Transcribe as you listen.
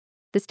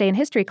This Day in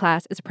History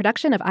class is a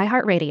production of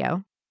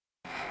iHeartRadio.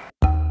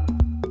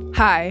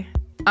 Hi,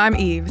 I'm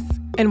Eves,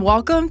 and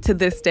welcome to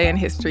This Day in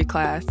History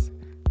class,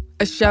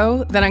 a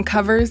show that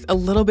uncovers a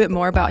little bit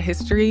more about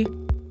history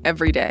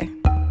every day.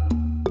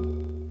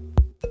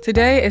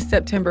 Today is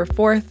September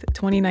 4th,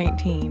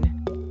 2019.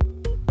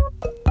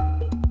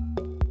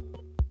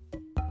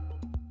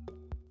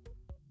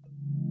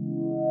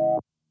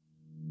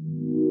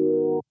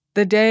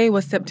 The day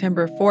was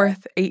September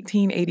 4th,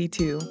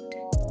 1882.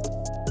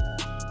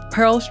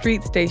 Pearl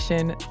Street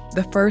Station,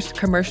 the first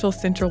commercial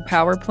central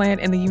power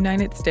plant in the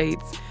United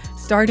States,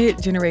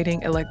 started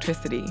generating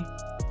electricity.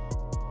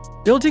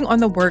 Building on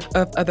the work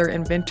of other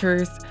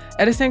inventors,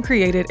 Edison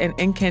created an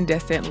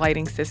incandescent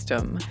lighting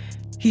system.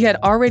 He had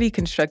already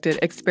constructed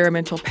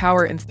experimental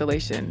power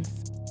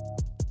installations.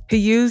 He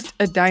used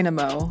a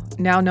dynamo,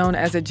 now known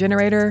as a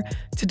generator,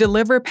 to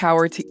deliver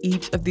power to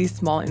each of these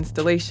small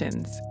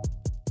installations.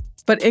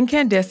 But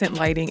incandescent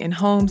lighting in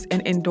homes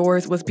and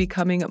indoors was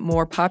becoming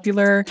more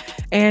popular,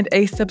 and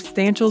a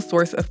substantial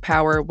source of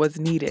power was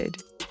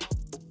needed.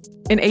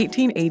 In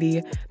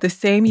 1880, the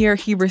same year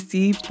he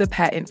received the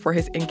patent for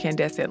his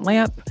incandescent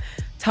lamp,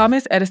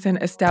 Thomas Edison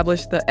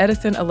established the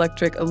Edison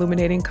Electric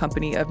Illuminating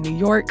Company of New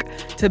York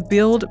to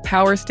build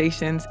power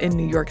stations in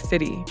New York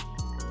City.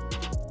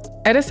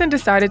 Edison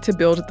decided to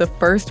build the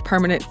first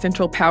permanent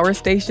central power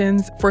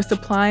stations for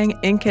supplying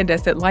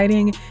incandescent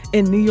lighting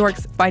in New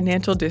York's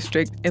financial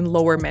district in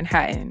Lower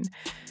Manhattan.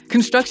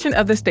 Construction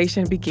of the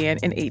station began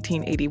in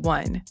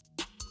 1881.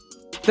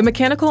 The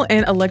mechanical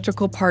and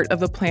electrical part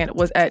of the plant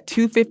was at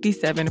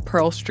 257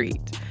 Pearl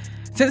Street.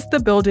 Since the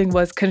building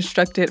was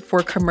constructed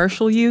for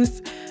commercial use,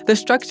 the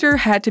structure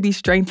had to be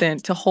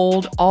strengthened to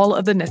hold all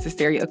of the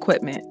necessary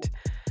equipment.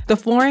 The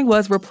flooring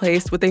was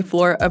replaced with a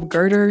floor of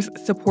girders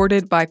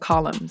supported by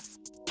columns.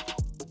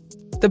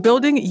 The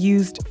building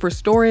used for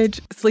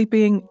storage,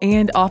 sleeping,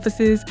 and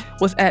offices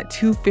was at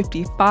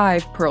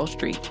 255 Pearl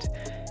Street.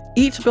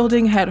 Each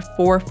building had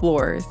 4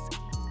 floors.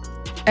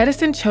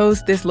 Edison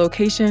chose this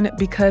location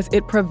because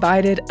it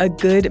provided a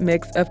good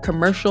mix of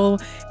commercial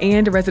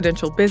and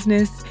residential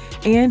business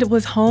and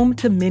was home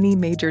to many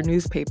major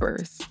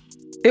newspapers.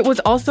 It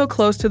was also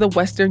close to the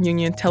Western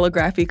Union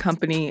Telegraphy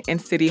Company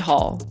and City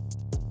Hall.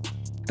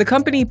 The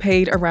company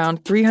paid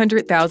around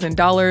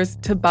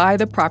 $300,000 to buy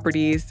the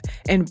properties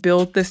and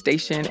build the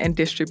station and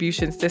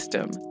distribution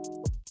system.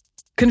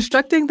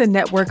 Constructing the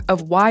network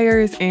of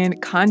wires and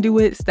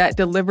conduits that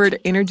delivered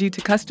energy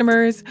to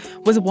customers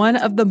was one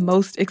of the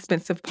most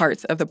expensive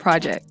parts of the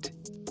project.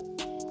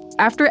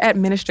 After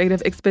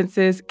administrative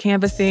expenses,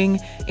 canvassing,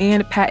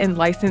 and patent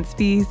license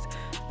fees,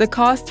 the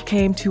cost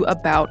came to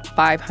about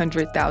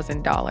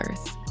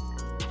 $500,000.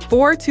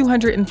 4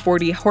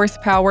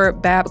 240-horsepower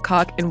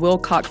Babcock and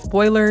Wilcox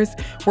boilers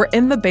were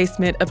in the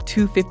basement of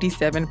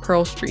 257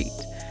 Pearl Street.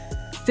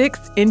 6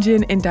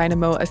 engine and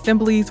dynamo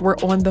assemblies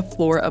were on the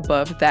floor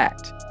above that.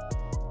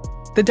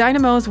 The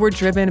dynamos were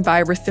driven by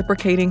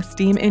reciprocating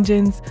steam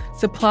engines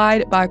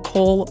supplied by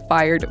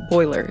coal-fired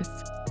boilers.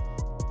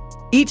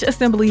 Each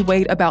assembly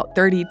weighed about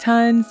 30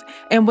 tons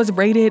and was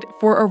rated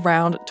for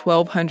around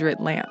 1,200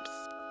 lamps.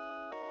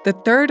 The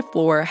 3rd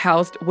floor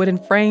housed wooden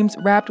frames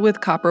wrapped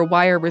with copper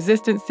wire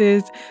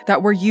resistances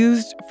that were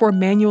used for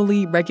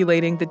manually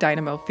regulating the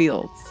dynamo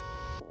fields.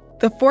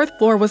 The 4th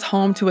floor was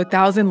home to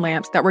 1,000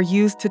 lamps that were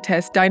used to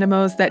test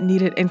dynamos that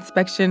needed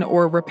inspection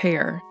or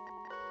repair.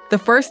 The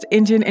first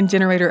engine and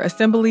generator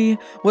assembly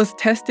was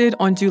tested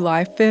on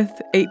July 5,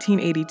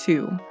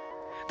 1882.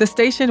 The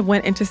station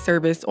went into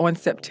service on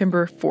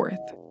September 4th.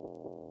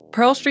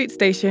 Pearl Street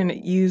Station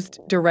used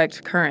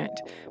direct current,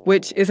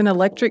 which is an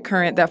electric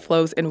current that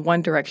flows in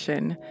one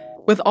direction.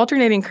 With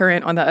alternating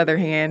current, on the other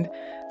hand,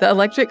 the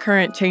electric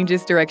current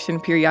changes direction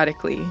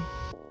periodically.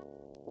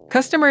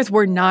 Customers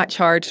were not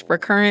charged for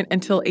current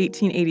until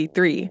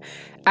 1883,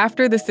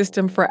 after the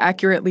system for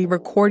accurately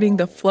recording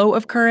the flow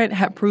of current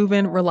had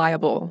proven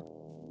reliable.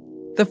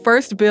 The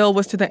first bill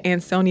was to the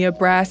Ansonia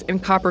Brass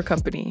and Copper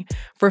Company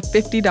for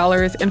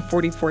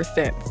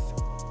 $50.44.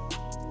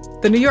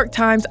 The New York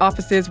Times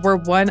offices were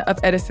one of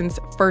Edison's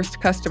first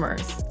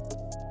customers.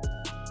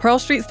 Pearl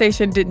Street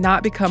Station did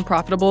not become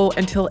profitable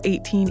until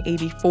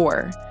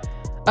 1884.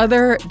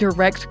 Other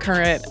direct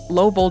current,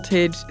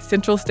 low-voltage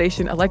central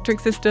station electric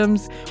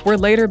systems were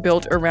later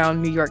built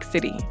around New York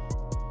City.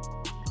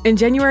 In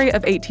January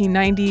of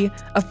 1890,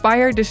 a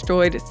fire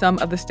destroyed some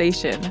of the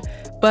station,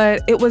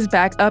 but it was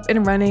back up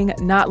and running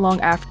not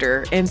long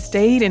after and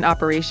stayed in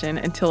operation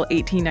until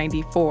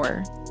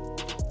 1894.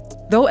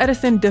 Though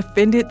Edison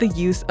defended the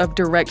use of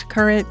direct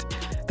current,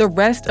 the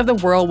rest of the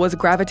world was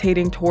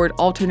gravitating toward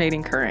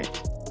alternating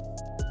current.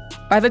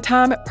 By the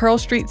time Pearl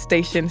Street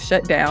Station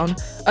shut down,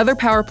 other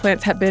power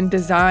plants had been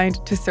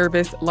designed to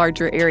service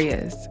larger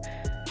areas.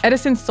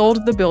 Edison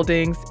sold the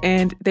buildings,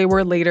 and they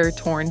were later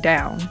torn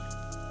down.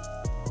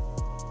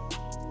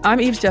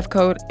 I'm Eves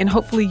Jeffcoat, and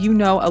hopefully you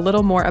know a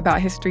little more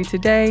about history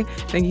today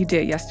than you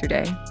did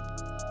yesterday.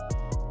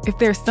 If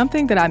there's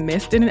something that I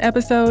missed in an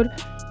episode,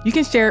 you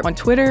can share it on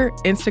Twitter,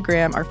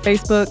 Instagram, or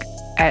Facebook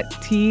at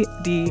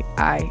TDIHC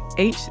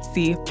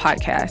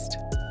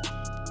Podcast.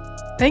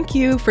 Thank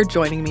you for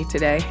joining me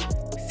today.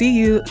 See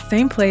you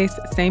same place,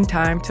 same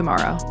time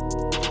tomorrow.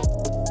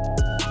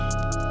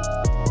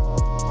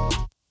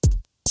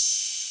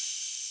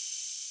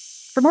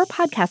 For more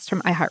podcasts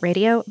from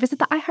iHeartRadio, visit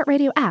the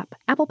iHeartRadio app,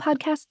 Apple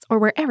Podcasts, or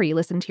wherever you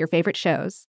listen to your favorite shows.